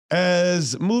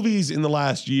because movies in the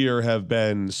last year have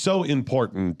been so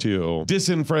important to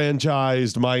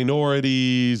disenfranchised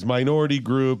minorities, minority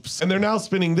groups, and they're now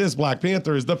spinning this Black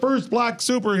Panther as the first black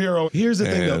superhero. Here's the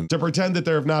thing, though, to pretend that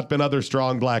there have not been other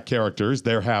strong black characters,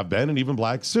 there have been, and even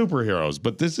black superheroes,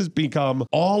 but this has become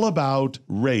all about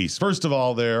race. First of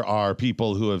all, there are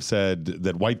people who have said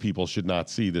that white people should not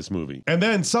see this movie. And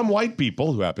then some white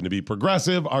people who happen to be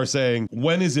progressive are saying,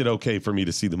 when is it okay for me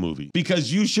to see the movie?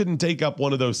 Because you shouldn't take up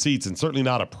one of those seats, and certainly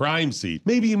not a prime seat.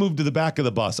 Maybe you move to the back of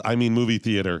the bus, I mean movie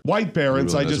theater. White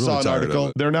parents, I just saw an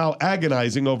article, they're now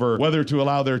agonizing over whether to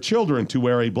allow their children to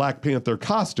wear a Black Panther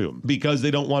costume because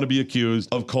they don't want to be accused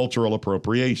of cultural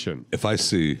appropriation. If I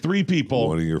see 3 people,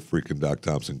 one of your freaking Doc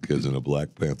Thompson kids in a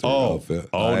Black Panther outfit,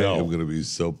 I am going to be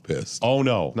so pissed. Oh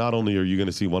no. Not only are you going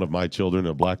to see one of my children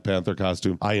in a Black Panther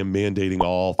costume, I am mandating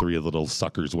all 3 of the little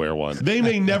suckers wear one. They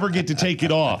may never get to take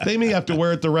it off. They may have to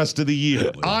wear it the rest of the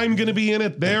year. I'm going to be in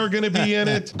it. They're going to be in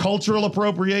it. Cultural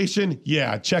appropriation?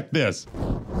 Yeah, check this.